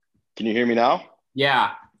Can you hear me now?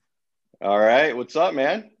 Yeah. All right. What's up,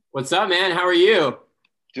 man? What's up, man? How are you?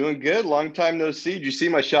 Doing good. Long time no see. Did you see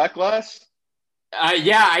my shot glass?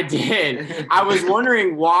 Yeah, I did. I was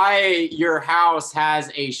wondering why your house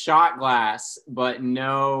has a shot glass, but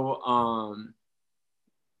no,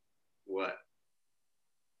 What?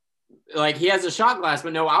 like he has a shot glass,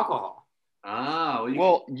 but no alcohol. Oh,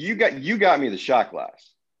 Well, you got me the shot glass.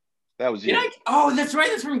 That was you. Oh, that's right.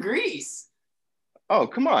 That's from Greece. Oh,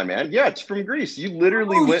 come on, man. Yeah, it's from Greece. You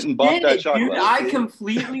literally Oh, went and bought that shot dude, glass. I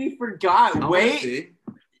completely forgot. Wait,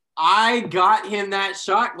 I got him that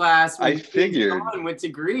shot glass when I figured. Sean went to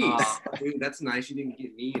Greece. Dude, that's nice. You didn't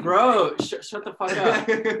get me. Bro, shut the fuck up.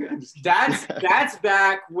 That's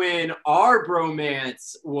back when our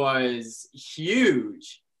bromance was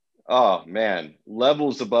huge. Oh, man.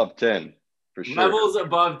 Levels above 10, for sure. Levels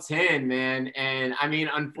above 10, man. And I mean,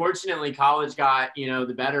 unfortunately, college got,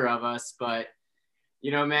 the better of us. But,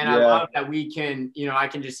 man, I love that we can, I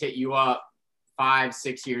can just hit you up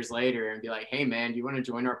 5-6 years later and be like, hey, man, do you want to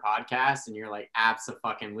join our podcast? And you're like,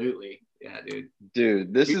 abso-fucking-lutely. Yeah, dude.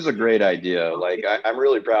 Dude, this is a great idea. Like, I'm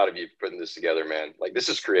really proud of you for putting this together, man. Like, this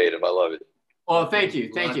is creative. I love it. Well, thank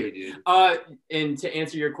you. Thank you. Dude. And to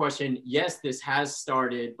answer your question, yes, this has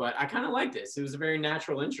started, but I kind of like this. It was a very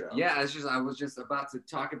natural intro. Yeah, I was just about to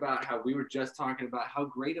talk about how we were just talking about how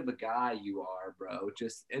great of a guy you are, bro.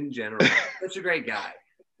 Just in general. Such a great guy.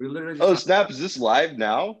 We literally just Snap. Is this live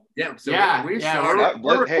now? Yeah. So yeah, we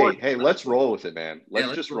started. Hey, let's roll with it, man.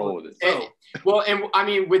 Let's just roll with it. And I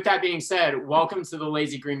mean, with that being said, welcome to the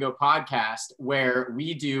Lazy Gringo podcast, where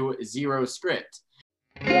we do zero script.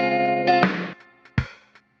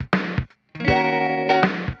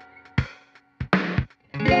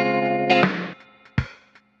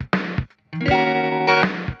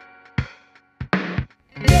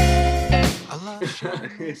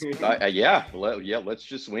 Let's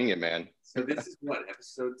just swing it, man. So this is what,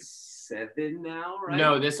 episode 7 now, right?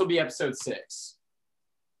 No, this will be episode 6.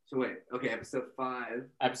 So wait, okay, episode 5.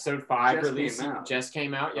 Episode 5 just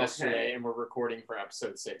came out yesterday, and we're recording for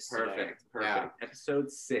episode 6 today. Perfect. Yeah. Episode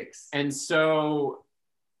 6. And so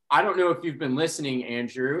I don't know if you've been listening,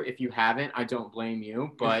 Andrew. If you haven't, I don't blame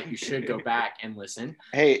you, but you should go back and listen.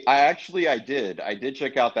 Hey, I did. I did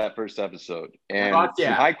check out that first episode, and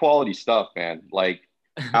some high quality stuff, man. Like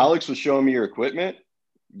Alex was showing me your equipment.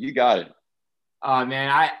 You got it. Man,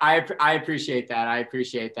 I appreciate that. I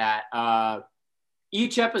appreciate that.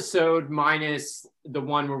 Each episode, minus the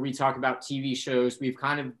one where we talk about TV shows, we've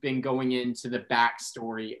kind of been going into the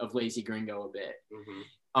backstory of Lazy Gringo a bit. Mm-hmm.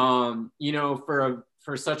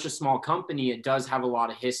 For such a small company, it does have a lot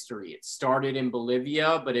of history. It started in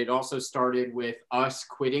Bolivia, but it also started with us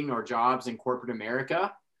quitting our jobs in corporate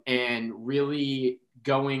America and really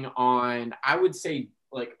going on, I would say,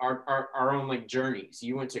 like our own like journeys.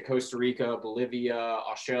 You went to Costa Rica, Bolivia,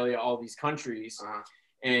 Australia, all these countries.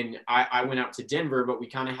 And I went out to Denver, but we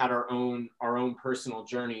kind of had our own personal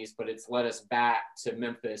journeys, but it's led us back to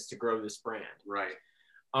Memphis to grow this brand. Right.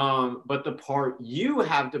 But the part you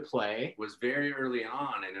have to play was very early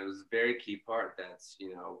on, and it was a very key part. That's,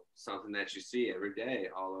 something that you see every day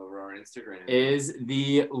all over our Instagram. Is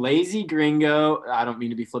the Lazy Gringo. I don't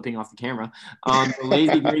mean to be flipping off the camera. The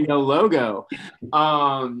Lazy Gringo logo.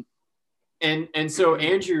 And so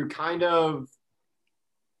Andrew kind of.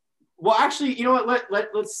 Well, actually, you know what?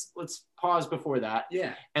 Let's pause before that.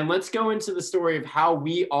 Yeah. And let's go into the story of how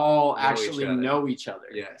we all know each other.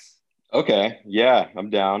 Yes. Okay. Yeah, I'm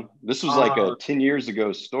down. This was like a 10 years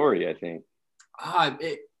ago story, I think.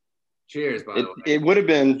 Cheers, by the way. It would have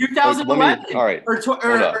been 2011. All right.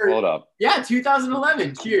 Hold up. Yeah,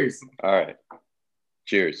 2011. Cheers. All right.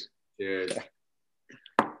 Cheers. Cheers.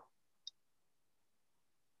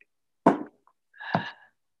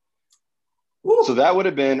 So that would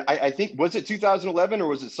have been, I think, was it 2011 or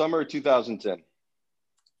was it summer of 2010?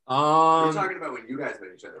 We're talking about when you guys met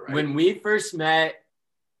each other, right? When we first met.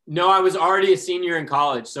 No, I was already a senior in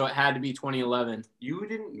college, so it had to be 2011. You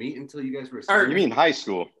didn't meet until you guys were You mean high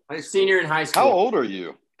school? Senior in high school. How old are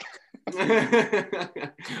you?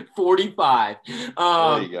 45.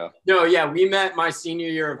 There you go. No, yeah, we met my senior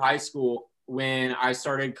year of high school when I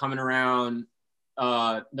started coming around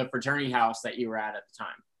the fraternity house that you were at the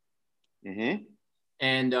time. Mm-hmm.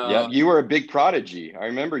 And you were a big prodigy. I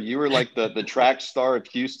remember you were like the track star of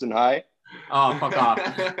Houston High. Oh, fuck off.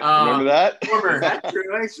 Remember that? Former. Is that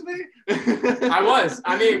true, actually? I was.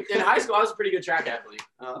 I mean, in high school, I was a pretty good track athlete.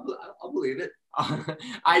 I'll believe it.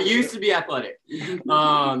 I used to be athletic. Then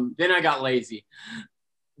I got lazy.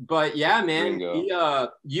 But yeah, man,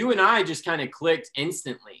 you and I just kind of clicked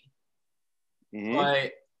instantly. Mm-hmm.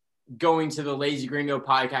 But going to the Lazy Gringo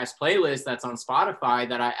podcast playlist that's on Spotify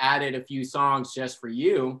that I added a few songs just for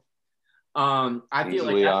you. I feel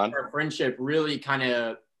like that's our friendship really kind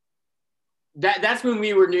of that's when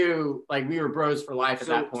we were new, like we were bros for life at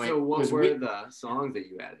that point. So what were the songs that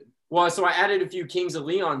you added? Well, so I added a few Kings of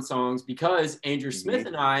Leon songs because Andrew Smith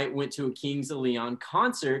and I went to a Kings of Leon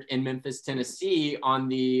concert in Memphis, Tennessee on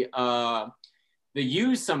the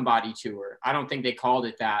Use Somebody tour. I don't think they called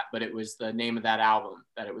it that, but it was the name of that album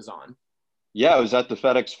that it was on. Yeah, it was at the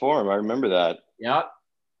FedEx Forum. I remember that. Yep.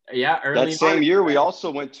 Yeah. That same year, we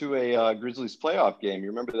also went to a Grizzlies playoff game. You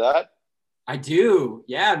remember that? I do.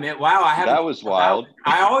 Yeah, man. Wow. That was wild.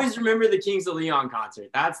 I always remember the Kings of Leon concert.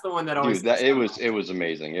 That's the one that always. Dude, it was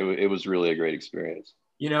amazing. It was really a great experience.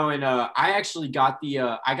 You know, and I actually got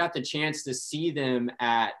the chance to see them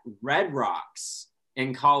at Red Rocks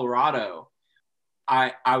in Colorado.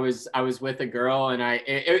 I was with a girl, and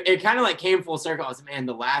it kind of like came full circle. I was, man,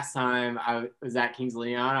 the last time I was at Kings of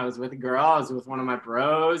Leon, I was with a girl. I was with one of my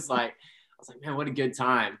bros. Like, I was like, man, what a good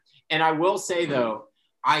time. And I will say though,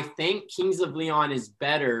 I think Kings of Leon is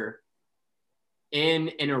better in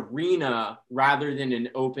an arena rather than an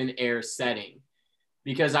open air setting,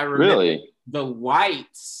 because I remember the light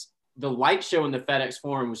show in the FedEx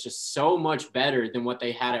Forum was just so much better than what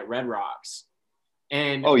they had at Red Rocks.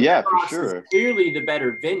 And Red Rocks for sure, is clearly the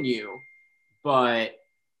better venue, but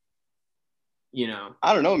you know,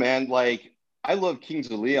 I don't know, man. Like, I love Kings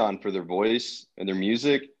of Leon for their voice and their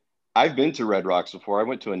music. I've been to Red Rocks before. I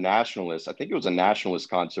went to a Nationalist. I think it was a Nationalist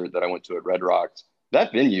concert that I went to at Red Rocks.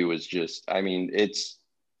 That venue is just, I mean,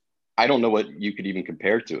 I don't know what you could even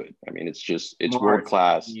compare to it. I mean, it's world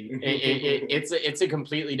class. It's a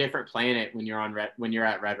completely different planet when you're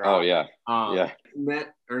at Red Rocks. Oh yeah.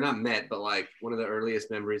 Not met, but like one of the earliest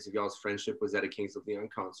memories of y'all's friendship was at a Kings of Leon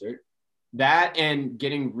concert. That and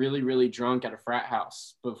getting really, really drunk at a frat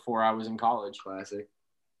house before I was in college. Classic.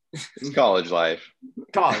 It's college life.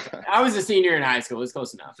 College. I was a senior in high school. It's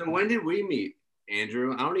close enough. So when did we meet,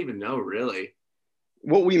 Andrew? I don't even know, really.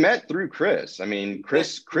 Well, we met through Chris. I mean,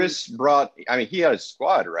 Chris brought, I mean, he had a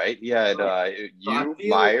squad, right? He had you,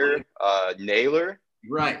 Meyer, Naylor.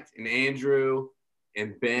 Right. And Andrew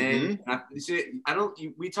and Ben.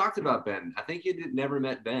 We talked about Ben. I think you never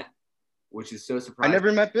met Ben, which is so surprising. I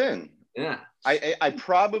never met Ben. Yeah. I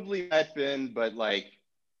probably met Ben, but like,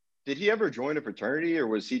 did he ever join a fraternity, or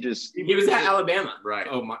was he just? He was at Alabama. Right.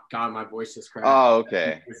 Oh my God, my voice just cracked. Oh,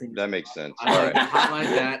 okay. That makes sense. All right. Highlight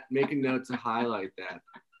that. Make a note to highlight that.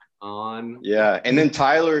 Yeah, and then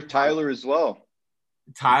Tyler as well.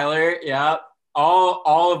 Tyler, yeah.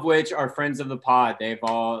 All of which are friends of the pod. They've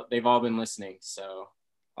all been listening. So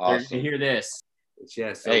awesome to hear this.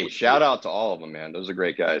 Yes. Hey, shout out to all of them, man. Those are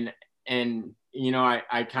great guys. And you know,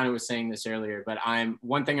 I kind of was saying this earlier, but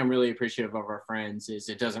one thing I'm really appreciative of our friends is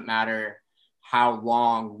it doesn't matter how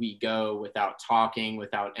long we go without talking,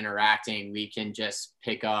 without interacting, we can just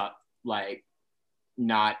pick up like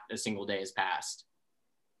not a single day has passed.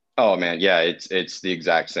 Oh man, yeah, it's the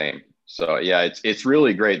exact same. So yeah, it's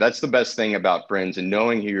really great. That's the best thing about friends, and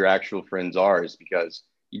knowing who your actual friends are is because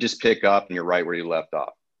you just pick up and you're right where you left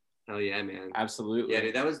off. Hell yeah, man. Absolutely. Yeah,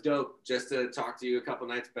 dude, that was dope. Just to talk to you a couple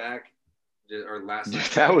nights back. Or last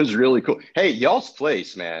night. That was really cool. Hey, y'all's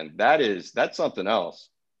place, man. That's something else.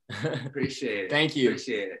 Appreciate it. Thank you.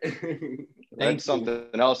 Appreciate it. That's something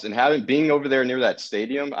else. And being over there near that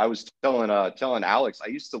stadium, I was telling Alex, I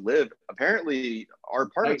used to live, apparently our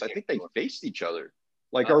apartments, I think they faced each other.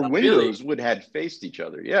 Like our windows would have faced each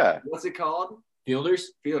other. Yeah. What's it called? Fielders,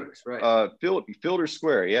 right. Fielder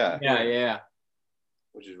Square, yeah. Yeah.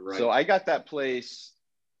 Which is right. So I got that place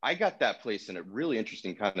in a really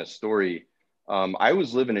interesting kind of story. I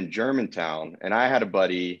was living in Germantown, and I had a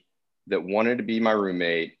buddy that wanted to be my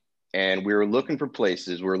roommate, and we were looking for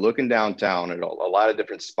places. We were looking downtown at a lot of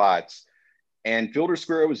different spots, and Fielder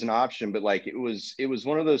Square was an option, but like it was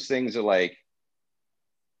one of those things that like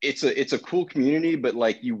it's a cool community, but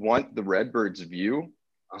like you want the Redbirds view.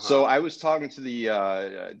 Uh-huh. So I was talking to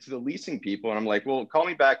the leasing people, and I'm like, well, call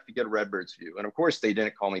me back to get a Redbirds view. And of course they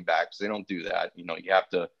didn't call me back because they don't do that. You know, you have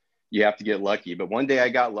to get lucky. But one day I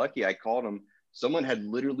got lucky. I called them. Someone had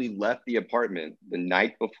literally left the apartment the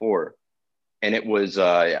night before, and it was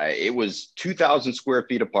 2,000 square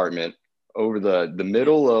feet apartment over the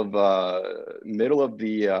middle of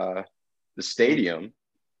the stadium,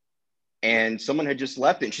 and someone had just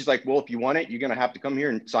left it. And she's like, "Well, if you want it, you're gonna have to come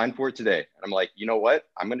here and sign for it today." And I'm like, "You know what?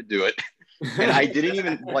 I'm gonna do it." And I didn't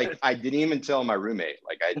even tell my roommate.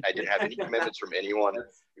 Like I didn't have any commitments from anyone.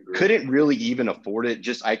 Couldn't really even afford it.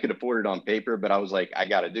 Just I could afford it on paper, but I was like, I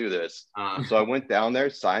got to do this. So I went down there,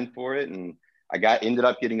 signed for it, and ended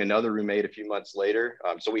up getting another roommate a few months later.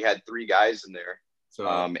 So we had 3 guys in there. So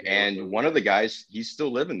And one of the guys, he's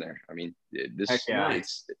still living there. I mean, it's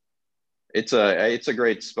a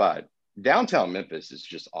great spot. Downtown Memphis is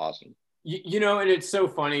just awesome. And it's so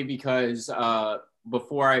funny because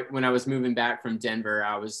when I was moving back from Denver,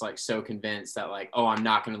 I was like so convinced that like, oh, I'm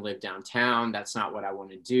not going to live downtown. That's not what I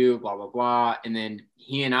want to do, blah, blah, blah. And then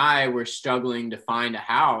he and I were struggling to find a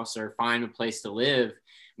house or find a place to live.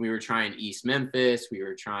 We were trying East Memphis. We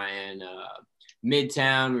were trying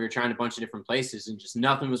Midtown. We were trying a bunch of different places and just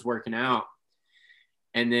nothing was working out.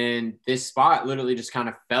 And then this spot literally just kind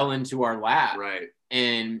of fell into our lap. Right.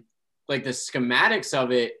 And like the schematics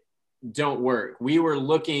of it don't work. We were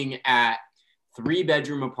looking at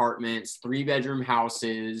 3-bedroom apartments, 3-bedroom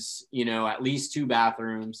houses, at least 2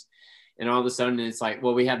 bathrooms. And all of a sudden it's like,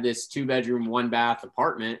 well, we have this 2-bedroom, 1-bath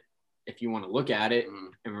apartment if you want to look at it.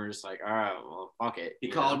 And we're just like, all right, well, fuck it. He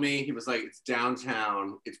called me. He was like, it's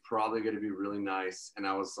downtown. It's probably going to be really nice. And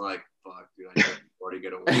I was like, fuck, dude, I should already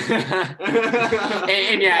get away.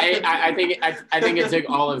 I think it took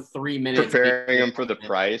all of 3 minutes. Preparing him for the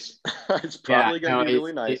price. It's probably going to be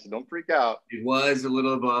really nice. Don't freak out. It was a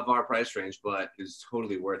little above our price range, but it was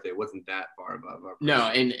totally worth it. It wasn't that far above our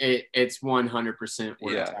price range. And it's 100%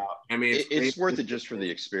 worth out. I mean, it's worth it just for the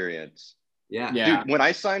experience. Yeah. Dude, when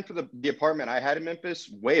I signed for the apartment I had in Memphis,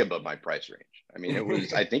 way above my price range. I mean,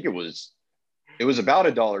 I think it was about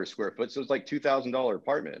 $1 a square foot. So it was like $2,000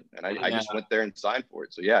 apartment. And I just went there and signed for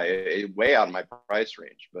it. So yeah, it way out of my price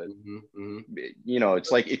range. But,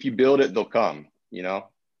 it's like, if you build it, they'll come, Yeah.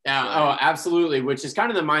 Oh, absolutely. Which is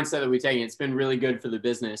kind of the mindset that we take. It's been really good for the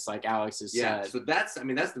business, like Alex has said. So that's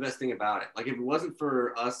the best thing about it. Like, if it wasn't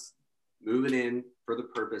for us moving in for the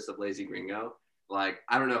purpose of Lazy Gringo, like,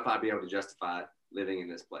 I don't know if I'd be able to justify living in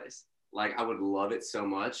this place. Like, I would love it so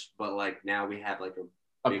much, but like now we have like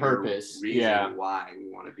a purpose reason why we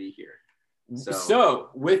want to be here. So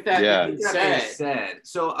with that being said,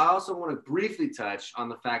 so I also want to briefly touch on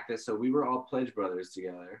the fact that we were all Pledge Brothers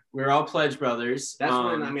together. We're all Pledge Brothers. That's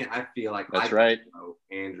when I feel like that's right.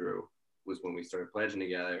 Andrew was when we started pledging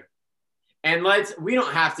together. And we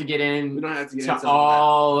don't have to get into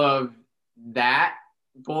all of that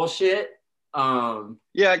bullshit.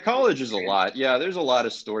 College is a lot. Yeah, there's a lot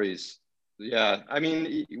of stories. Yeah, I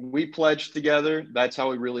mean, we pledged together. That's how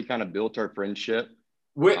we really kind of built our friendship.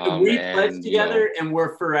 We pledged together, and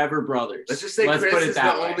we're forever brothers. Let's just say Chris is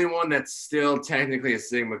the only one that's still technically a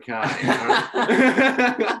Sigma Chi.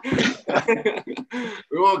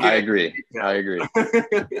 We won't get I agree.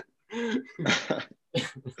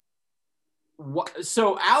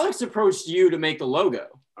 So Alex approached you to make the logo.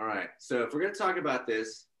 All right. So if we're gonna talk about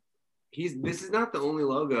this, this is not the only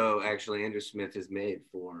logo actually Andrew Smith has made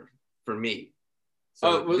for me.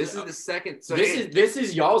 So this is the second. So this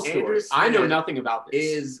is y'all's story. I know nothing about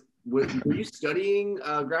this. Were you studying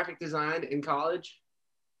graphic design in college?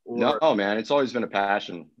 No, man. It's always been a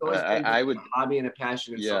passion. I would a hobby and a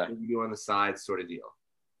passion and something you do on the side, sort of deal,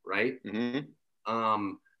 right?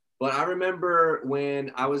 Mm-hmm. But I remember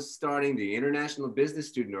when I was starting the International Business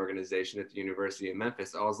Student Organization at the University of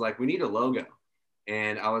Memphis, I was like, we need a logo.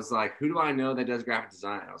 And I was like, who do I know that does graphic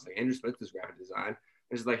design? I was like, Andrew Smith does graphic design.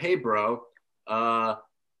 It's like, hey, bro,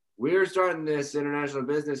 we're starting this International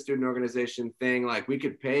Business Student Organization thing. Like, we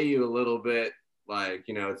could pay you a little bit, like,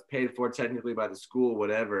 it's paid for technically by the school,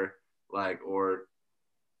 whatever, like, or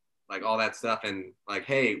like all that stuff. And like,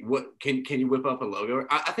 hey, what can you whip up a logo?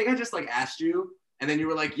 I think I just like asked you, and then you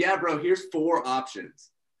were like, yeah, bro, here's 4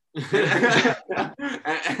 options. That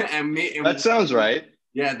sounds right.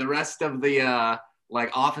 Yeah, the rest of the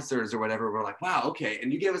like officers or whatever were like, wow, okay.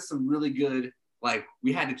 And you gave us some really good, like,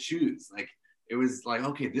 we had to choose. Like, it was like,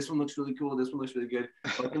 okay, this one looks really cool. This one looks really good.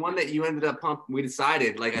 But the one that you ended up pumping, we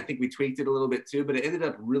decided, like, I think we tweaked it a little bit too, but it ended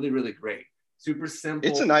up really, really great. Super simple.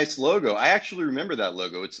 It's a nice logo. I actually remember that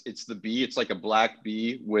logo. It's the bee. It's like a black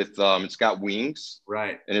bee with, it's got wings.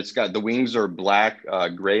 Right. And it's got, the wings are black,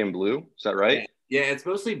 gray and blue. Is that right? Yeah, it's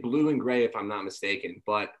mostly blue and gray, if I'm not mistaken,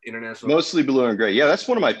 but international. Mostly blue and gray. Yeah, that's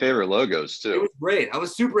one of my favorite logos too. It was great. I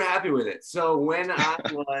was super happy with it. So when I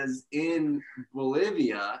was in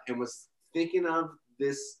Bolivia and was thinking of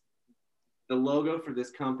the logo for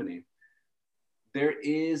this company, there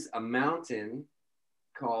is a mountain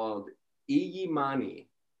called Illimani,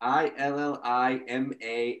 Illimani.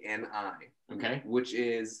 Okay. Which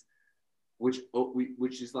is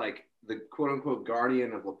like the quote unquote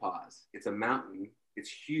guardian of La Paz. It's a mountain. It's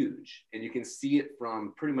huge. And you can see it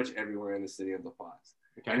from pretty much everywhere in the city of La Paz.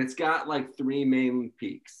 Okay. And it's got like 3 main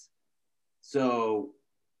peaks. So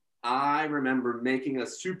I remember making a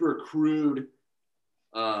super crude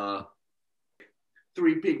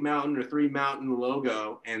Three Peak Mountain or Three Mountain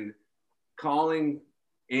logo and calling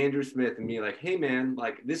Andrew Smith and be like, hey man,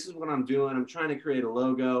 like this is what I'm doing. I'm trying to create a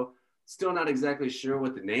logo. Still not exactly sure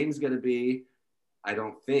what the name's gonna be. I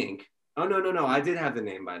don't think. Oh no. I did have the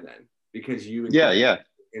name by then because you Yeah.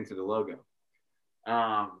 into the logo.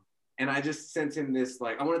 And I just sent him this,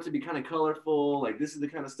 like, I want it to be kind of colorful. Like, this is the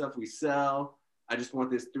kind of stuff we sell. I just want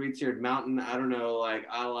this 3-tiered mountain. I don't know, like,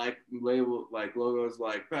 I like label, like, logos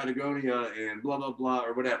like Patagonia and blah, blah, blah,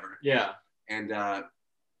 or whatever. Yeah. And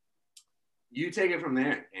you take it from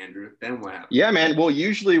there, Andrew. Then what happens? Yeah, man. Well,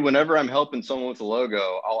 usually whenever I'm helping someone with a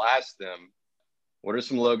logo, I'll ask them, what are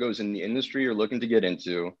some logos in the industry you're looking to get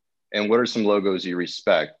into? And what are some logos you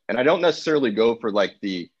respect? And I don't necessarily go for like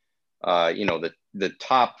the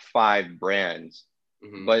top 5 brands.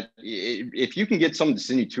 Mm-hmm. But if you can get someone to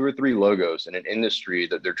send you 2 or 3 logos in an industry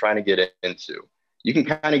that they're trying to get into, you can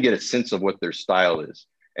kind of get a sense of what their style is.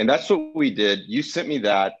 And that's what we did. You sent me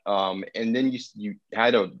that. And then you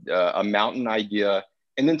had a mountain idea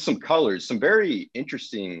and then some colors, some very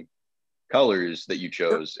interesting colors that you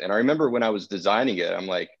chose. And I remember when I was designing it, I'm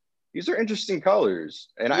like, these are interesting colors.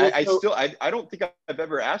 And I don't think I've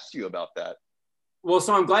ever asked you about that. Well,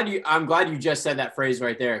 so I'm glad you just said that phrase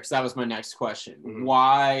right there, because that was my next question. Mm-hmm.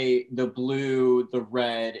 Why the blue, the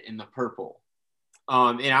red, and the purple?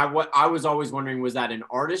 And I was always wondering, was that an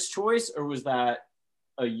artist choice or was that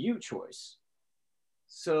a you choice?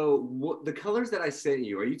 So the colors that I sent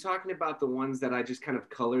you, are you talking about the ones that I just kind of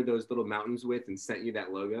colored those little mountains with and sent you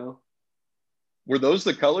that logo? Were those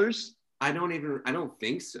the colors? I don't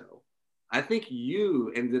think so. I think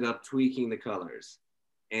you ended up tweaking the colors.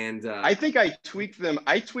 And I think I tweaked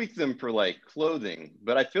them for like clothing,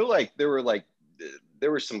 but I feel like there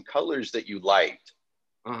were some colors that you liked.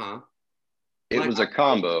 It was a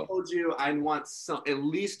combo. I told you I want at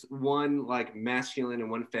least one like masculine and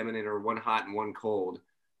one feminine, or one hot and one cold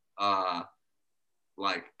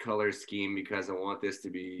like color scheme, because I want this to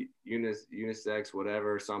be unisex,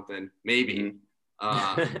 whatever, something, maybe.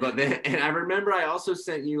 Mm-hmm. But then, and I remember I also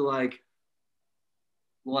sent you like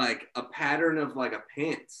a pattern of like a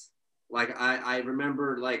pants. Like I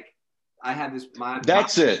remember like I had this.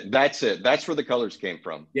 That's it. That's where the colors came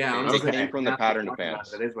from. Yeah, it came from the pattern of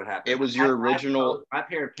pants. That is what happened. It was your original. My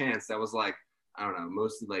pair of pants that was like, I don't know,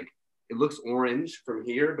 mostly like it looks orange from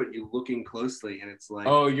here, but you're looking closely and it's like,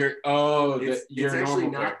 it's actually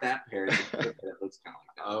not that pair. It looks kind of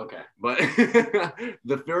like that. Oh, okay. But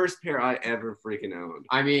the first pair I ever freaking owned.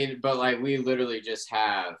 I mean, but like we literally just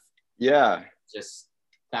have just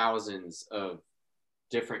thousands of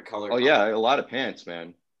different colors. Oh yeah, a lot of pants,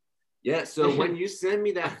 man. Yeah, so when you send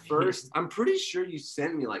me that first, I'm pretty sure you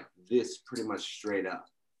sent me like this pretty much straight up.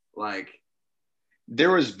 Like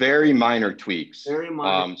there was very minor tweaks. Very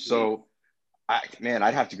minor tweaks. So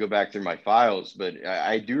I'd have to go back through my files, but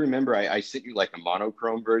I do remember I sent you like a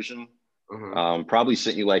monochrome version. Uh-huh. Probably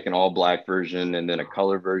sent you like an all black version and then a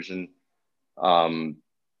color version.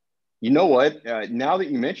 You know what? Now that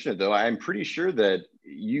you mention it though, I'm pretty sure that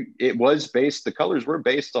the colors were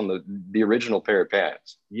based on the original pair of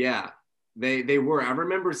pants. Yeah, they were. I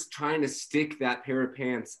remember trying to stick that pair of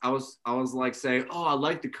pants. I was like saying, oh, I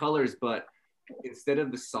like the colors, but instead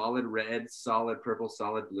of the solid red, solid purple,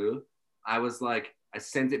 solid blue, I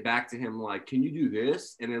sent it back to him like, can you do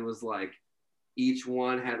this? And it was like each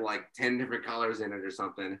one had like 10 different colors in it or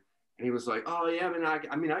something. And he was like, oh yeah,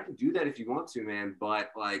 I mean I can do that if you want to, man,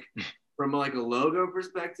 but like from like a logo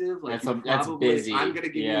perspective, like that's busy. I'm gonna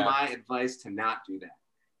give you my advice to not do that.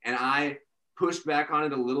 And I pushed back on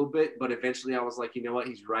it a little bit, but eventually I was like, you know what,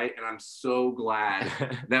 he's right. And I'm so glad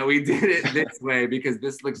that we did it this way, because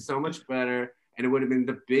this looks so much better. And it would have been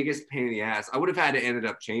the biggest pain in the ass. I would have had to ended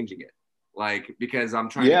up changing it, like, because I'm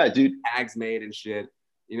trying to get tags made and shit,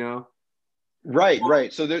 you know?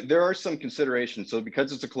 Right. So there are some considerations. So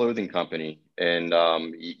because it's a clothing company and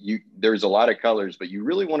there's a lot of colors, but you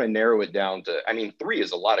really want to narrow it down to, 3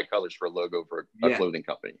 is a lot of colors for a logo for a clothing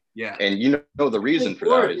company. Yeah. And you know the reason for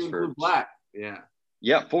that is for black. Yeah.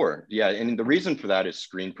 Yeah, 4. Yeah. And the reason for that is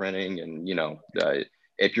screen printing. And,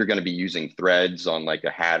 if you're going to be using threads on like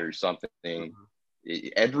a hat or something,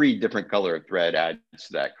 every different color of thread adds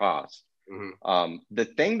to that cost. Mm-hmm. The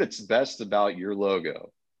thing that's best about your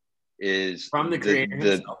logo is from the creator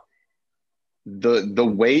himself. The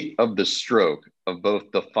weight of the stroke of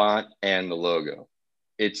both the font and the logo.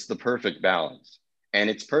 It's the perfect balance. And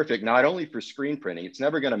it's perfect not only for screen printing, it's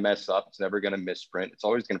never going to mess up, it's never going to misprint, it's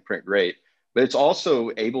always going to print great, but it's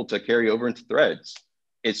also able to carry over into threads.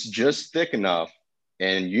 It's just thick enough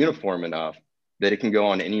and uniform enough that it can go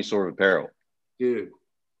on any sort of apparel. Dude,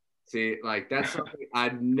 See, like that's something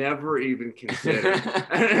I'd never even considered.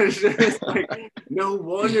 It's just like, no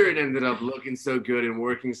wonder it ended up looking so good and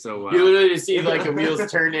working so well. You literally see like the wheels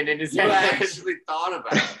turning in his You head. actually thought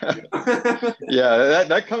about it. Yeah,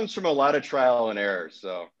 that comes from a lot of trial and error.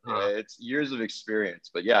 So Huh. it's years of experience.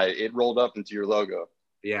 But yeah, it rolled up into your logo.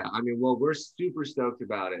 Yeah, I mean, well, we're super stoked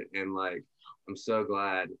about it, and like, I'm so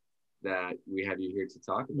glad that we have you here to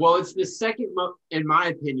talk about Well, it. it's the second, in my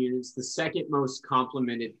opinion, it's the second most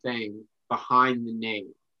complimented thing behind the name.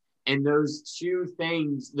 And those two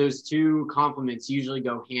things, those two compliments usually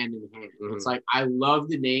go hand in hand. Mhm. It's like, I love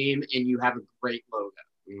the name and you have a great logo.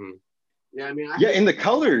 Mhm. Yeah, I mean, Yeah, and the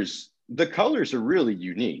colors are really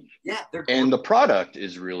unique. yeah, they're And the product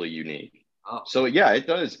is really unique. Oh. So yeah,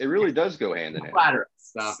 it really does go hand in hand. Flatter us.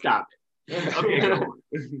 Stop Stop it. Okay, go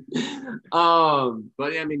on.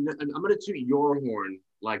 But yeah, I mean, I'm gonna toot your horn,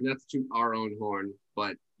 like not to toot our own horn,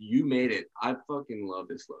 but you made it. I fucking love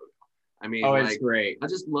this logo. I mean, Oh, like, it's great. I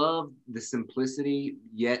just love the simplicity,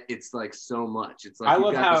 yet it's like so much. It's like I you've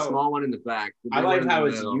love got how- the small one in the back. the I big one like in how the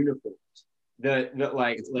it's middle. uniform. The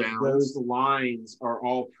like It's those balanced. lines are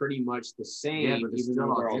all pretty much the same, Yeah, but they're even still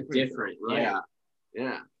though all they're all different, different. though, right? Yeah.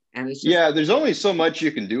 Yeah, and it's just Yeah, there's only so much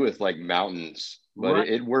you can do with like mountains, but Right.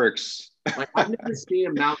 it works. like I've never seen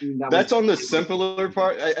a mountain that That's was on the simpler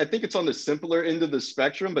part. I think it's on the simpler end of the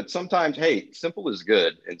spectrum, but sometimes, hey, simple is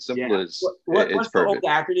good, and simple Yeah. is it's What's perfect. the old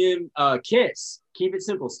acronym? KISS. Keep it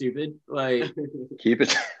simple, stupid. Like, Keep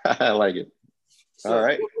it. I like it. So, All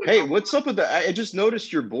right. Hey, what's up with that? I just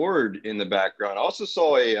noticed your board in the background. I also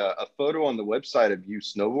saw a photo on the website of you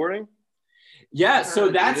snowboarding. yeah. So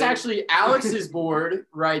Yeah, that's dude. actually Alex's board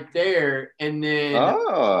right there, and then Oh,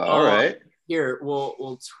 all right. here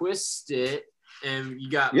we'll twist it, and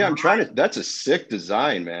you got Yeah, I'm trying to. That's a sick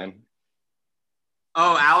design, man.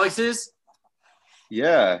 Oh, Alex's.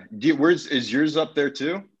 Yeah. Is yours up there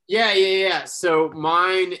too? Yeah. So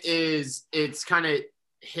mine it's kind of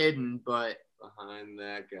hidden, but behind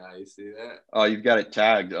that guy, you see that? Oh, you've got it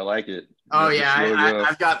tagged. I like it. oh Memphis yeah, logo.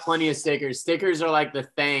 I've got plenty of stickers. Stickers are like the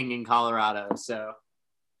thing in Colorado. So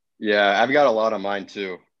Yeah, I've got a lot of mine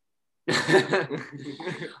too.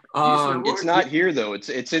 It's not here though. It's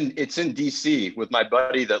in DC with my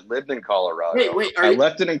buddy that lived in Colorado. Wait, I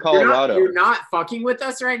left it in Colorado. You're not fucking with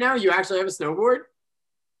us right now? You actually have a snowboard?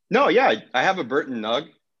 No, yeah, I have a Burton Nug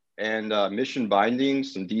and Mission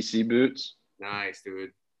Bindings, some DC boots. Nice,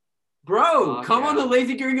 dude. Bro, come yeah. on the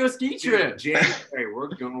Lazy Gringo ski trip. January, we're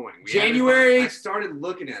going. January. I started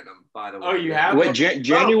looking at them, by the way. Oh, you have? Wait,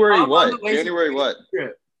 January come on what? the Lazy January Gringo what? ski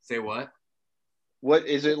trip. Say what? What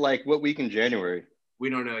is it like? What week in January? We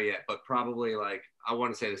don't know yet, but probably like I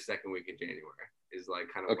want to say the second week in January is like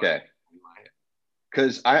kind of Okay. in my head.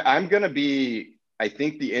 Because I'm gonna be, I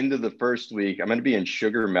think the end of the first week, I'm gonna be in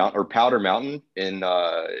Sugar Mountain or Powder Mountain in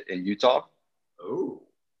Utah. Oh.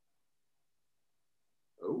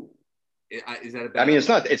 Is that a bad? I mean, it's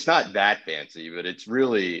not that fancy, but it's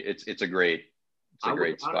really it's a great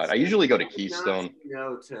spot. I usually go to Keystone.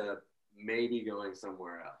 To maybe going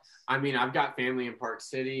somewhere else. I mean, I've got family in Park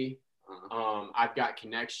City. I've got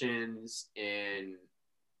connections in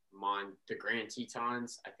the Grand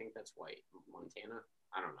Tetons. I think that's Montana.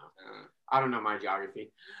 I don't know. I don't know my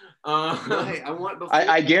geography. Hey,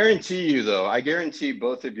 I guarantee you though. I guarantee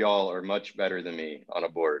both of y'all are much better than me on a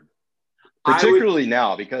board, particularly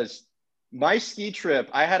now because my ski trip.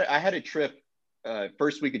 I had a trip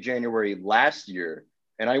first week of January last year.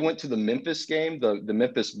 And I went to the Memphis game, the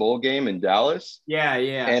Memphis Bowl game in Dallas. Yeah.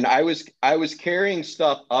 And I was carrying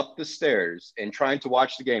stuff up the stairs and trying to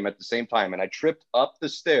watch the game at the same time. And I tripped up the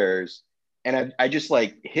stairs and I just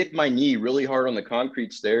like hit my knee really hard on the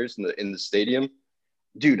concrete stairs in the stadium.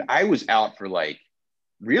 Dude, I was out for my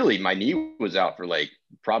knee was out for like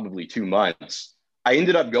probably 2 months. I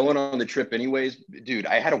ended up going on the trip anyways. Dude,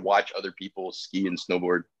 I had to watch other people ski and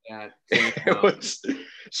snowboard. Yeah.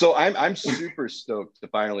 So I'm super stoked to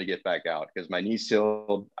finally get back out because my knee's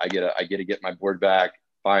healed. I get to get my board back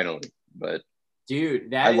finally. But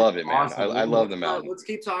dude, I love it, man. awesome. I love the mountain. Let's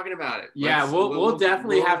keep talking about it. Yeah, we'll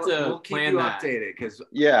definitely have to we'll keep plan you that. updated because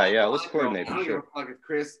Yeah, let's coordinate I for don't give sure. a fuck if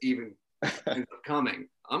Chris even ends up coming.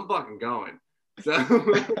 I'm fucking going. So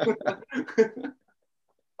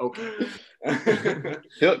Okay.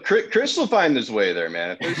 Chris will find his way there,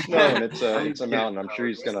 man. If there's snow and it's a mountain, I'm sure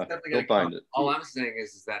he'll find it. All I'm saying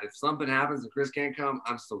is that if something happens and Chris can't come,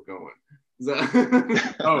 I'm still going. So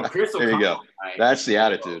Oh, Chris will There you come. go. All right. That's the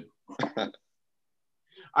attitude. All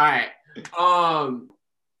right.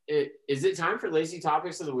 Is it time for lazy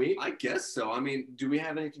topics of the week? I guess so. I mean, do we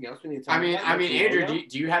have anything else we need to talk I mean, about? Andrew,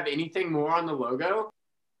 do you have anything more on the logo?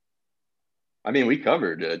 I mean, we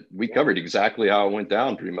covered it. We covered exactly how it went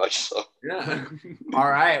down pretty much. So Yeah. All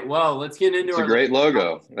right. Well, let's get into it's a great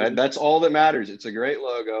logo. That's all that matters. It's a great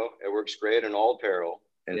logo. It works great in all apparel.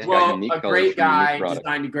 And it's got unique a colors great for unique guy product.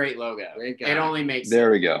 designed a great logo. Great guy. It only makes There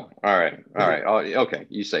sense. we go. All right. All right. Okay.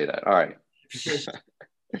 You say that. All right.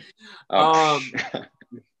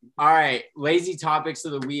 All right. Lazy topics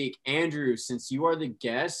of the week. Andrew, since you are the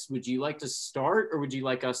guest, would you like to start or would you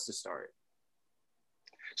like us to start?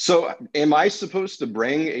 So am I supposed to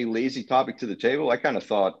bring a lazy topic to the table? I kind of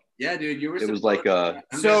thought Yeah, dude, you were. it was like a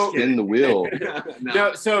So- spin the wheel.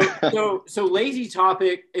 No, so lazy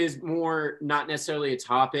topic is more not necessarily a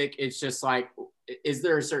topic. It's just like, is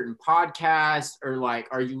there a certain podcast or like,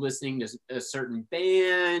 are you listening to a certain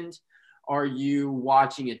band? Are you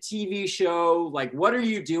watching a TV show? Like, what are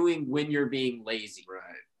you doing when you're being lazy?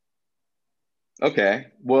 Right. Okay.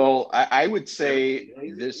 Well, I would say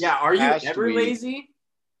this. Yeah. Are you past ever week- lazy?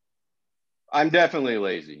 I'm definitely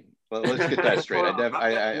lazy. But let's get that straight.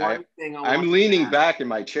 I'm leaning back in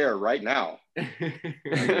my chair right now. I mean,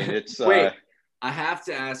 it's Wait. I have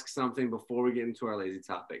to ask something before we get into our lazy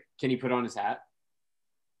topic. Can he put on his hat?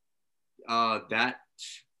 That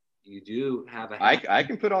you do have a hat. I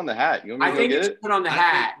can put on the hat. You want me I to think go you get should it? put on the I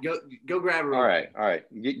hat. think- Go grab it. All right. All right.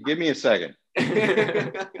 Give me a second.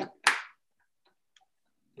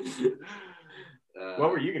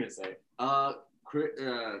 What were you gonna say?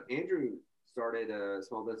 Andrew started a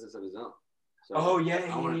small business of his own. So Oh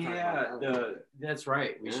I wanna talk about that. That's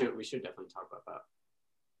right. We Yeah. should definitely talk about that.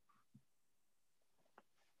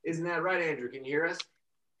 Isn't that right, Andrew? Can you hear us?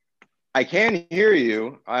 I can hear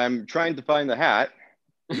you. I'm trying to find the hat,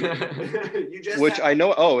 You just which I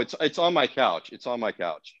know. Oh, it's on my couch. It's on my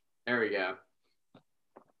couch, There we go.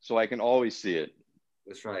 so I can always see it.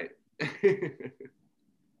 That's right.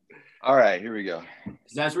 All right, here we go.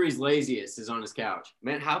 'Cause that's where he's laziest, is on his couch.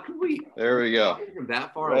 Man, how can we? There we go. From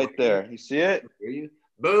that far Right away? there. You see it? Hear you?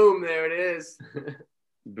 Boom! There it is.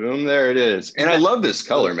 Boom, there it is. And I love this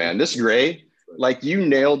color, man. This gray, like you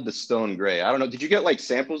nailed the stone gray. I don't know. Did you get like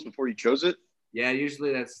samples before you chose it? Yeah,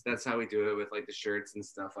 usually that's how we do it with like the shirts and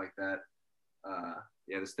stuff like that.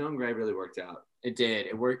 Yeah, the stone gray really worked out. It did.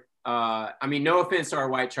 It worked. I mean, no offense to our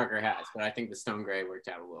white trucker hats, but I think the stone gray worked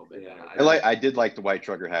out a little bit Yeah, better. I did like the white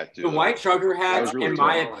trucker hat too. The white trucker hats, was really in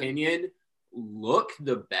my cool. opinion, look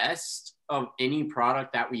the best of any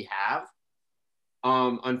product that we have.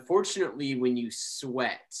 Unfortunately, when you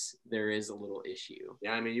sweat, there is a little issue.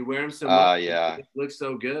 Yeah, I mean, you wear them so much, Yeah. it looks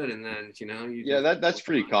so good, and then you. Yeah, that's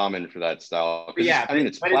pretty common for that style. 'Cause Yeah, I mean,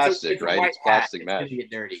 it's but plastic, a right? white It's plastic hat. mesh. It's gonna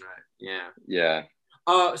get dirty. Right. Yeah. Yeah.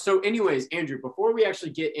 So anyways, Andrew, before we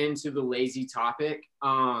actually get into the lazy topic,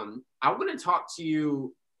 I want to talk to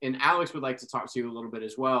you, and Alex would like to talk to you a little bit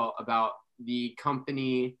as well about the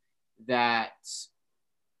company that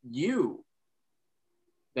you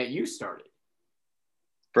started.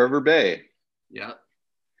 Forever Bay. Yeah.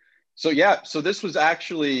 So this was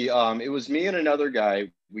actually it was me and another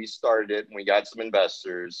guy. We started it and we got some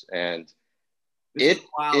investors, and This it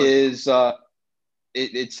wild. is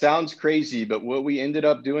it sounds crazy, but what we ended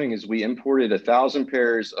up doing is we imported 1,000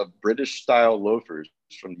 pairs of British style loafers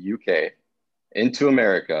from the UK into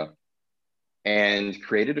America and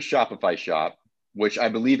created a Shopify shop, which I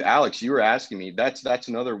believe, Alex, you were asking me. That's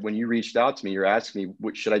another, when you reached out to me, you're asking me,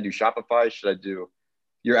 what should I do? Shopify?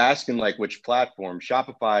 You're asking like which platform.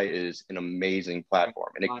 Shopify is an amazing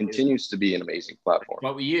platform, and it continues to be an amazing platform.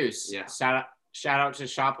 What we use. Yeah. Shout out to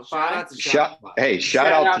Shopify. Shout out to Shout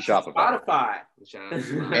Shout out to Shopify. Spotify. Shout out to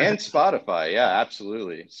Spotify. And Spotify. Yeah,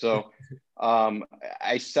 absolutely. So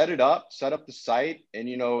I set up the site, and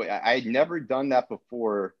I'd never done that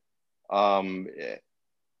before. It's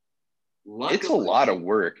a lot of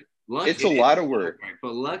work. It's a lot of work.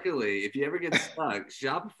 But luckily, if you ever get stuck,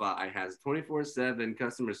 Shopify has 24/7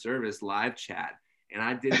 customer service live chat. And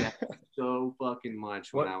I did that so fucking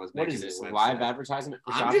much when I was making What is this, website. live advertisement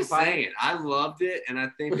for I'm Shopify? just saying, I loved it, and I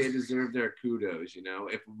think they deserve their kudos.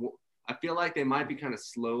 If I feel like they might be kind of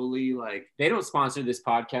slowly like. They don't sponsor this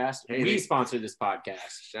podcast. Hey, we they- sponsor this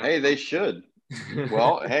podcast. Hey, they should.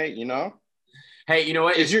 Well, hey, Hey, you know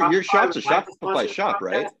what? Is If your shop's would a like to Shopify sponsor this shop,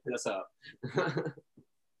 right? podcast, hit us up.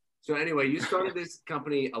 So anyway, you started this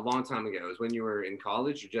company a long time ago. It was when you were in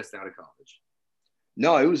college or just out of college?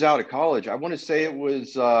 No, it was out of college. I want to say it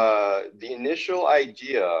was the initial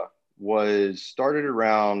idea was started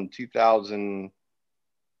around 2000.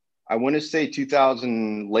 I want to say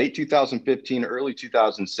 2000, late 2015, early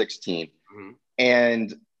 2016. Mm-hmm.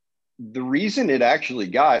 And the reason it actually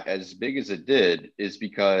got as big as it did is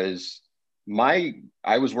because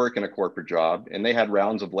I was working a corporate job, and they had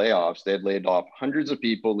rounds of layoffs. They had laid off hundreds of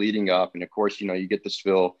people leading up. And of course, you get the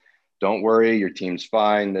spill don't worry, your team's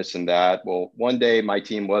fine, this and that. Well, one day my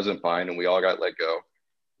team wasn't fine and we all got let go.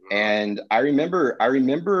 And I remember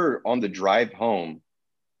on the drive home,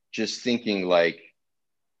 just thinking like,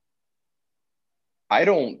 I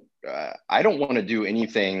don't want to do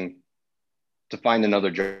anything to find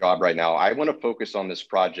another job right now. I want to focus on this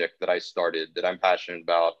project that I started, that I'm passionate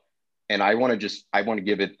about. And I want to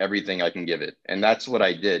give it everything I can give it. And that's what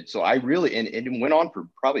I did. So I really, and it went on for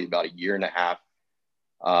probably about a year and a half.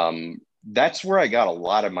 That's where I got a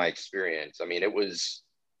lot of my experience. I mean, it was,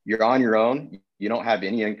 you're on your own, you don't have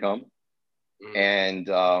any income. And,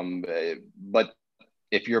 but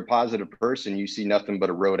if you're a positive person, you see nothing but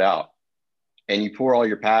a road out, and you pour all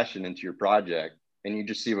your passion into your project and you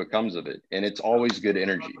just see what comes of it. And it's always good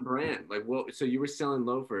energy. Brand, like, well, so you were selling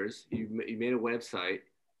loafers, you made a website.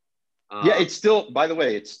 Yeah, it's still, by the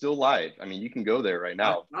way, it's still live. I mean, you can go there right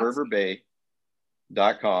now, fervorbay.com.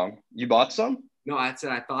 You bought some? No, I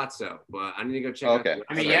said I thought so, but I need to go check out. Okay.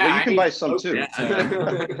 I mean, yeah, well, you can buy some too. Yeah.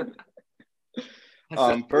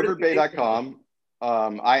 fervorbay.com.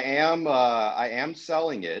 I am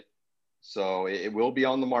selling it, so it will be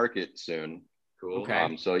on the market soon. Cool.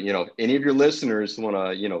 Okay. So, you know, any of your listeners want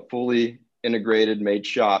to, you know, fully integrated, made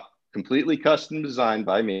shop, completely custom designed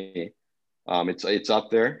by me. It's up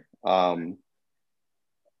there.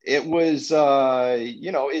 It was,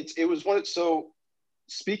 you know, it was one. So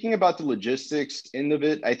speaking about the logistics end of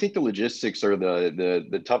it, I think the logistics are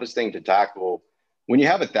the toughest thing to tackle. When you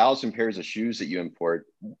have 1,000 pairs of shoes that you import,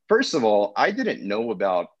 first of all, I didn't know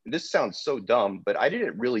about, this sounds so dumb, but I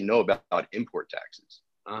didn't really know about import taxes.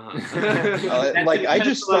 Like I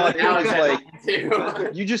just thought it was like,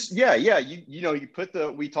 you just, you know, you put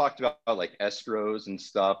we talked about like escrows and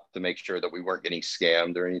stuff to make sure that we weren't getting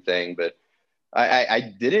scammed or anything, but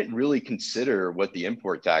I didn't really consider what the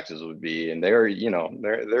import taxes would be. And they're, you know,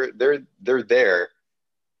 they're there.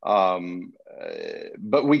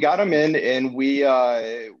 But we got them in, and we,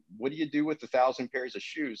 what do you do with 1,000 pairs of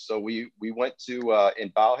shoes? So we went to,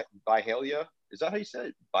 in Byhalia. Is that how you said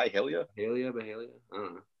it? Byhalia? Byhalia? I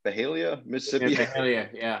don't know. Byhalia, Mississippi. Byhalia,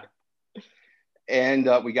 yeah. And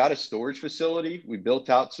we got a storage facility. We built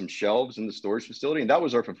out some shelves in the storage facility, and that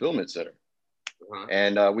was our fulfillment center.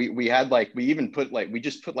 And we had like, we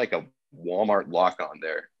just put like a Walmart lock on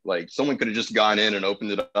there. Like someone could have just gone in and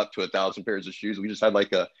opened it up to 1,000 pairs of shoes. We just had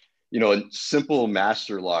like a, you know, a simple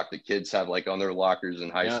master lock that kids have like on their lockers in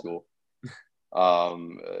high school.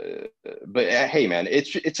 But hey man,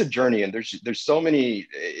 it's a journey, and there's so many,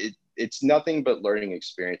 it's nothing but learning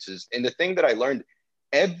experiences. And the thing that I learned,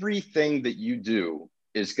 everything that you do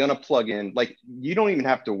is going to plug in. Like you don't even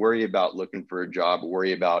have to worry about looking for a job, or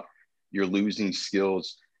worry about you're losing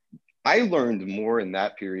skills. I learned more in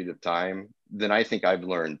that period of time than I think I've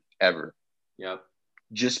learned ever. Yep.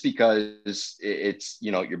 Just because it's,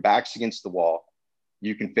 you know, your back's against the wall,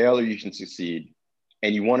 you can fail or you can succeed,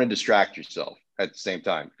 and you want to distract yourself at the same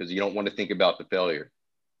time because you don't want to think about the failure.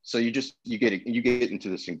 So you get into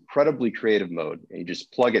this incredibly creative mode, and you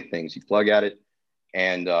just plug at things, you plug at it,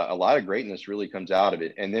 and a lot of greatness really comes out of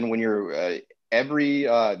it. And then when you're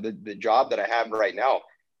the job that I have right now,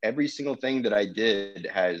 every single thing that I did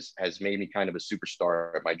has made me kind of a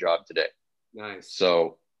superstar at my job today. Nice.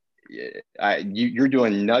 So you're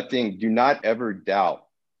doing nothing. Do not ever doubt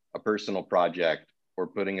a personal project or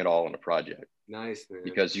putting it all in a project. Nice, man.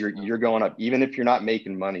 Because you're going up. Even if you're not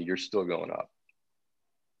making money, you're still going up.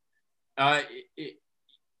 I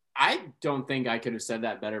don't think I could have said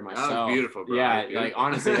that better myself. That was beautiful, bro. Yeah, beautiful. like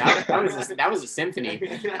honestly, that was a symphony.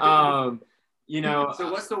 You know.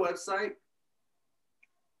 So what's the website?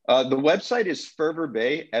 The website is Fervor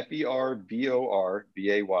Bay,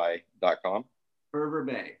 FERVORBAY.com. Fervor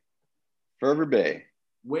Bay. Fervor Bay.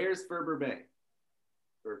 Where's Fervor Bay?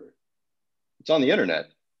 Fervor. It's on the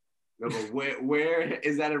internet. No, but where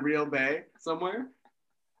is that a real bay somewhere?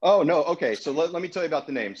 Oh no. Okay. So let me tell you about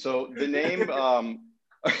the name. So the name, you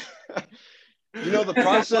know, the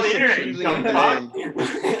process of choosing the name.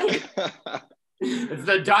 It's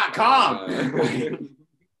the .com.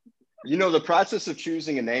 You know, the process of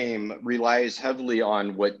choosing a name relies heavily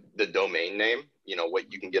on what the domain name, you know,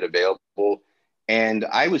 what you can get available. And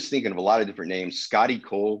I was thinking of a lot of different names. Scotty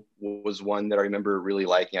Cole was one that I remember really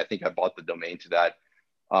liking. I think I bought the domain to that.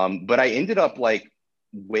 But I ended up like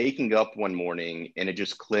waking up one morning and it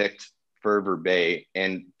just clicked, Fervor Bay.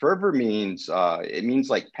 And fervor means, it means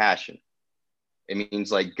like passion. It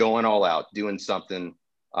means like going all out, doing something,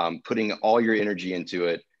 putting all your energy into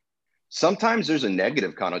it. Sometimes there's a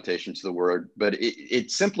negative connotation to the word, but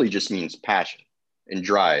it simply just means passion and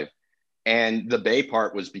drive. And the bay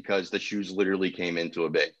part was because the shoes literally came into a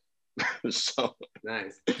bay. So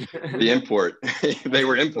Nice. the import, they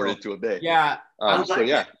were imported to a bay. Yeah. So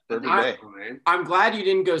yeah, perfect bay. I'm glad you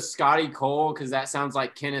didn't go Scotty Cole, because that sounds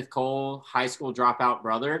like Kenneth Cole, high school dropout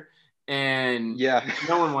brother. And Yeah,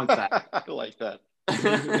 no one wants that. I like that.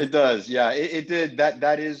 It does. Yeah, it did.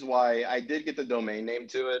 That is why I did get the domain name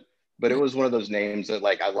to it, but it was one of those names that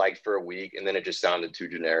like I liked for a week and then it just sounded too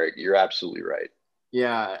generic. You're absolutely right.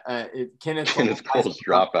 Yeah, Kenneth Cole's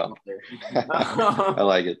dropout. I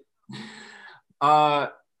like it. All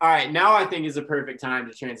right, now I think is a perfect time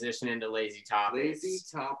to transition into lazy topics. Lazy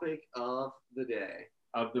topic of the day,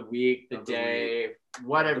 of the week, the day,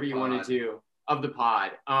 whatever you want to do, of the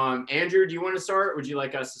pod. Andrew, do you want to start? Or would you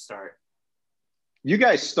like us to start? You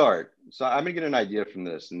guys start. So I'm gonna get an idea from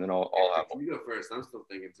this, and then I'll have one. You go first. I'm still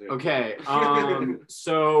thinking too. Okay.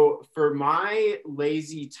 So for my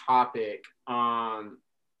lazy topic,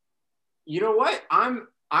 you know what? I'm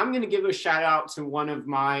gonna give a shout out to one of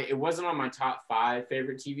my. It wasn't on my top 5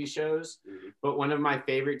 favorite TV shows, but one of my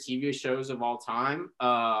favorite TV shows of all time,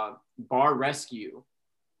 Bar Rescue,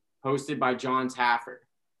 hosted by Jon Taffer.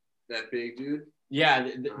 That big dude. Yeah,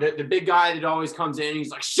 the big guy that always comes in and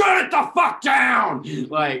he's like, shut it the fuck down.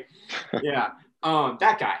 Like, yeah,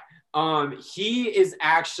 that guy. He is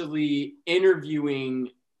actually interviewing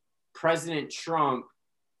President Trump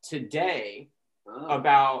today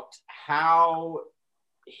about how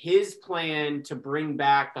his plan to bring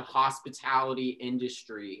back the hospitality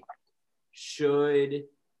industry should.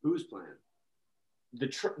 Whose plan? The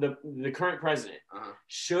current president,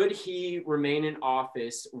 should he remain in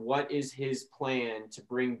office, what is his plan to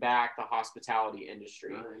bring back the hospitality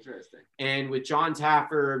industry? Interesting. And with Jon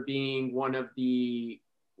Taffer being one of the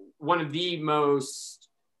most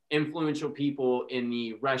influential people in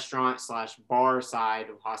the restaurant/bar side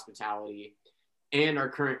of hospitality, and our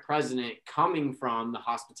current president coming from the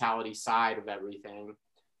hospitality side of everything,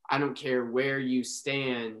 I don't care where you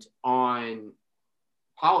stand on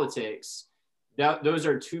politics. Those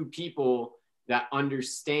are two people that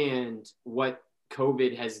understand what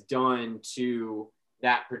COVID has done to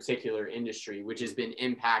that particular industry, which has been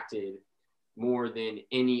impacted more than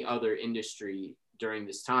any other industry during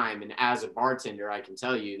this time. And as a bartender, I can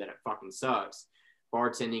tell you that it fucking sucks.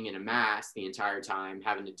 Bartending in a mask the entire time,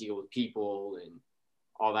 having to deal with people and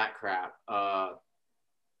all that crap.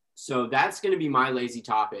 So that's going to be my lazy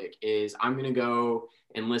topic. Is I'm going to go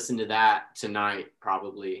and listen to that tonight,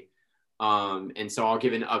 probably. And so I'll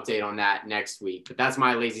give an update on that next week. But that's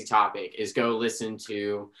my lazy topic, is go listen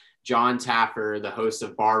to Jon Taffer, the host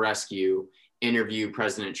of Bar Rescue, interview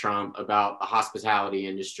President Trump about the hospitality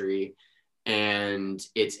industry and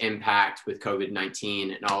its impact with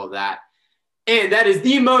COVID-19 and all of that. And that is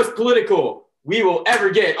the most political we will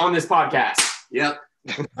ever get on this podcast. Yep.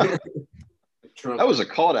 That was a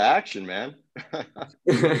call to action, man.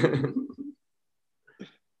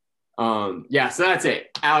 Yeah, so that's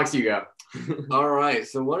it. Alex, you go. All right.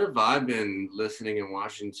 So what have I been listening and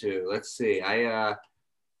watching to? Let's see.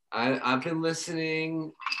 I've been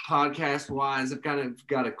listening podcast wise. I've kind of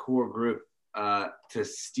got a core group to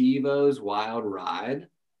Steve-O's Wild Ride,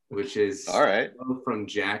 which is all right from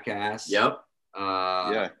Jackass. Yep.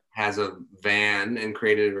 Yeah. Has a van and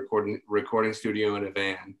created a recording studio in a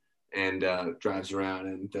van, and drives around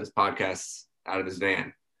and does podcasts out of his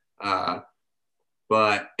van.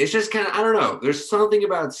 But it's just kind of, I don't know. There's something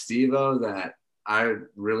about Steve-O that I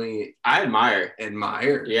admire.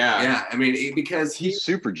 Yeah. Yeah. I mean, because he's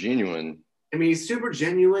super genuine. I mean, he's super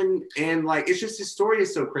genuine, and like, it's just, his story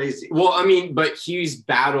is so crazy. Well, I mean, but he's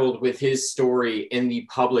battled with his story in the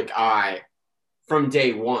public eye from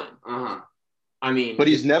day one. I mean, but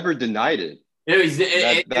he's never denied it. You know,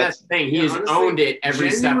 that's the thing. He has honestly owned it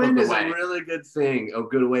every step of the way. Is a really good thing, a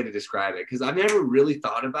good way to describe it, because I've never really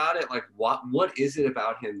thought about it. Like, what is it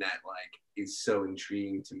about him that like is so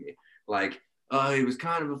intriguing to me? Like, he was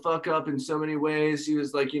kind of a fuck up in so many ways. He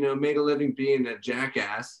was like, made a living being a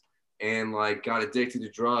jackass and like got addicted to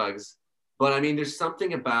drugs. But I mean, there's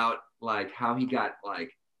something about like how he got,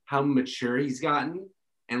 like how mature he's gotten.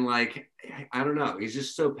 And like, I don't know, he's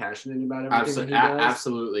just so passionate about everything he does.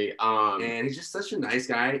 Absolutely. And he's just such a nice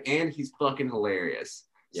guy, and he's fucking hilarious.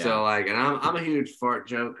 Yeah. So like, and I'm a huge fart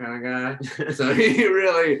joke kind of guy. So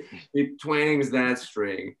he twangs that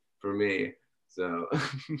string for me. So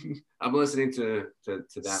I'm listening to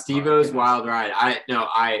that. Steve-O's Wild Ride.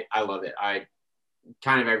 I love it. I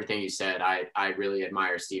kind of everything you said. I really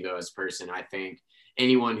admire Steve-O as a person. I think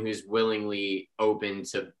anyone who's willingly open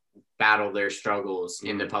to battle their struggles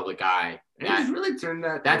in the public eye. He's really turned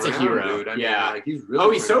that's around, a hero, dude. Mean, like, he's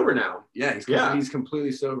really he's sober now. Yeah, he's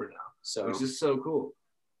completely sober now. So which is so cool.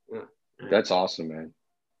 Yeah. That's awesome, man.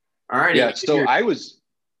 All right. Yeah. So I was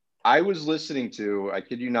I was listening to, I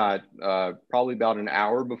kid you not, probably about an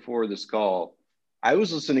hour before this call, I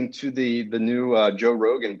was listening to the new Joe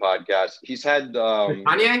Rogan podcast. He's had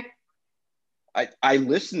Kanye? I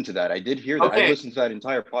listened to that. I did hear that. Okay. I listened to that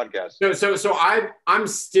entire podcast. So I'm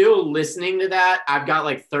still listening to that. I've got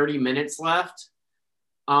like 30 minutes left.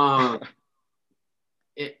 I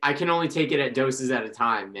can only take it at doses at a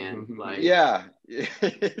time, man. Like, yeah,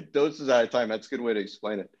 doses at a time. That's a good way to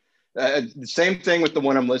explain it. Same thing with the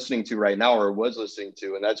one I'm listening to right now, or was listening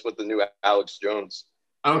to, and that's what the new Alex Jones.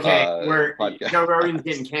 Okay, where podcast. Joe Rogan's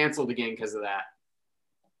getting canceled again because of that.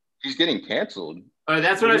 He's getting canceled.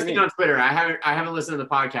 That's what I've seen on Twitter. I haven't listened to the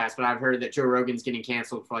podcast, but I've heard that Joe Rogan's getting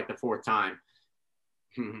canceled for like the 4th time.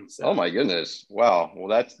 So. Oh my goodness! Wow.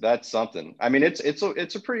 Well, that's something. I mean, it's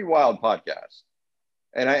a pretty wild podcast,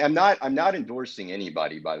 and I'm not endorsing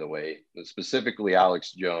anybody, by the way, specifically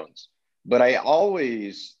Alex Jones, but I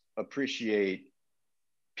always appreciate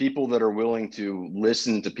people that are willing to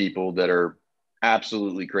listen to people that are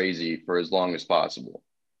absolutely crazy for as long as possible,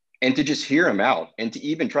 and to just hear them out, and to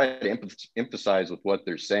even try to emphasize with what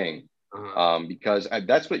they're saying, because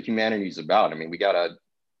that's what humanity is about. I mean,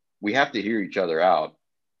 we have to hear each other out.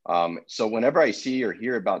 So whenever I see or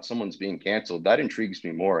hear about someone's being canceled, that intrigues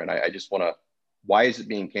me more, and I just want to. Why is it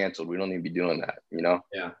being canceled? We don't need to be doing that, you know?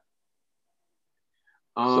 Yeah.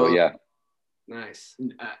 So yeah. Nice.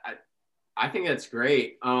 I think that's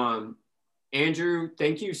great. Andrew,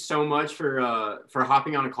 thank you so much for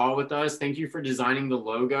hopping on a call with us. Thank you for designing the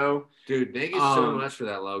logo. Dude, thank you so much for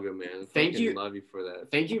that logo, man. Thank you. Love you for that.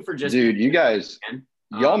 Thank you for just Dude, you guys,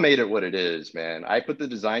 y'all made it what it is, man. I put the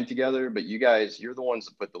design together, but you guys, you're the ones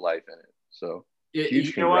that put the life in it. So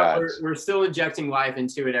huge you know what? congrats. We're still injecting life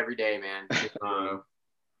into it every day, man.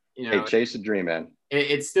 You know, hey, chase the dream, man.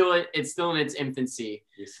 It's still in its infancy.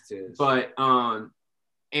 Yes, it is. But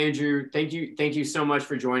Andrew, thank you so much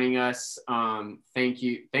for joining us. Thank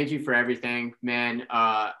you for everything, man.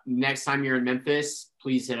 Next time you're in Memphis,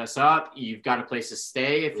 please hit us up. You've got a place to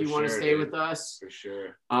stay if you want to stay with us. For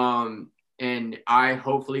sure. And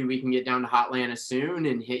hopefully we can get down to Hotlanta soon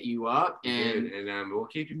and hit you up. And we'll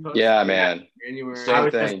keep you posted. Yeah, man. January.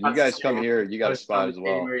 Same thing. You guys come here. You got a spot as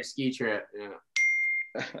well. January ski trip. Yeah.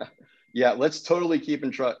 Yeah, let's totally keep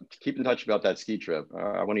in touch about that ski trip.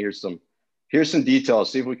 I want to hear some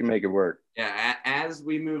details. See if we can make it work. Yeah, as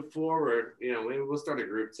we move forward, maybe we'll start a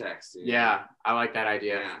group text. Yeah, I like that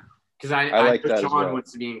idea. Yeah. Because I like know that Sean as well.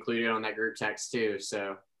 wants to be included on that group text too.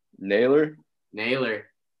 So Naylor,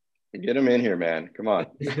 get him in here, man. Come on.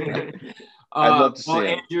 I'd love to see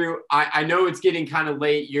him. Andrew, I know it's getting kind of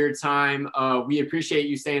late your time. We appreciate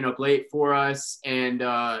you staying up late for us, and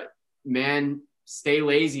man, stay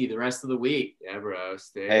lazy the rest of the week. Yeah, bro.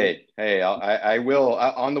 Stay. Hey, I will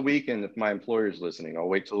on the weekend if my employer's listening. I'll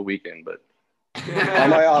wait till the weekend, but on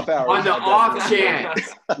my off hours. On the off chance,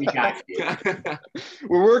 we got you.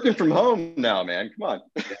 We're working from home now, man. Come on.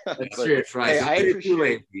 That's true. That's right. Hey,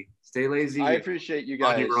 Stay lazy. I appreciate you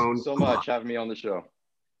guys so much having me on the show.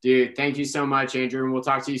 Dude, thank you so much, Andrew, and we'll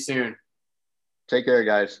talk to you soon. Take care,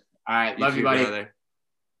 guys. All right. Love you, buddy. Brother.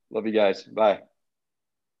 Love you guys. Bye.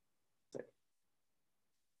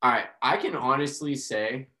 All right. I can honestly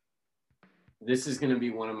say this is going to be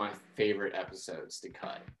one of my favorite episodes to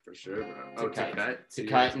cut. For sure, bro. To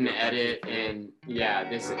cut and edit. And yeah,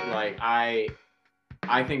 this is like, I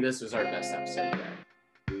think this was our best episode today.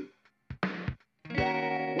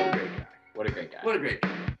 What a great guy. What a great guy.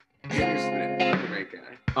 What a great guy.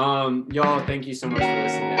 Y'all, thank you so much for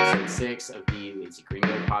listening to episode 6 of the Lazy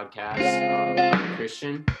Gringo podcast. I'm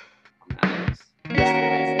Christian. I'm Alex. Stay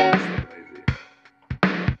lazy.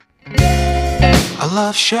 I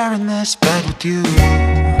love sharing this bed with you.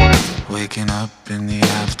 Waking up in the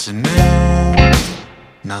afternoon.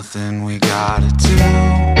 Nothing we gotta do.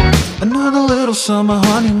 Another little summer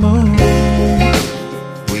honeymoon.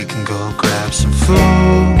 We can go grab some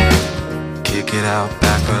food. Kick it out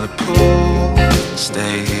back by the pool.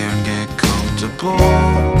 Stay here and get comfortable.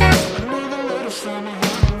 Another little summer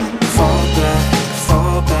honeymoon.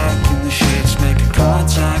 Fall back in the sheets. Making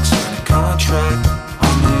contact, sign a contract. I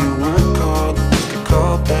know you weren't called. You could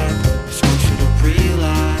call back. Just want you to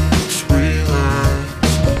relax.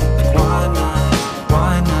 Like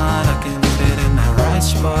why not? I can fit in that right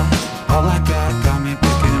spot. All I got me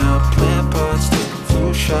picking up plant pots, taking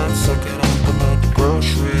flu shots, sucking up about the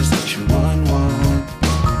groceries that you want.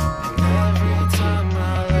 And every time I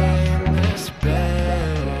lay in this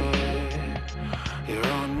bed, you're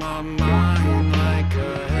on my mind like a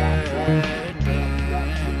headband.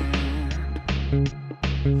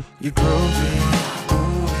 You're groovy,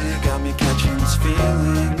 ooh, you got me catching these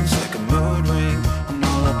feelings like a mood ring. I'm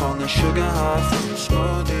all All up on the sugar high from the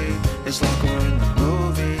smoothie. It's like we're in the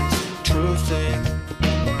movies. True thing.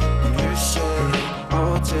 When you say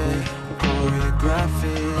all day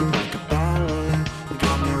choreography.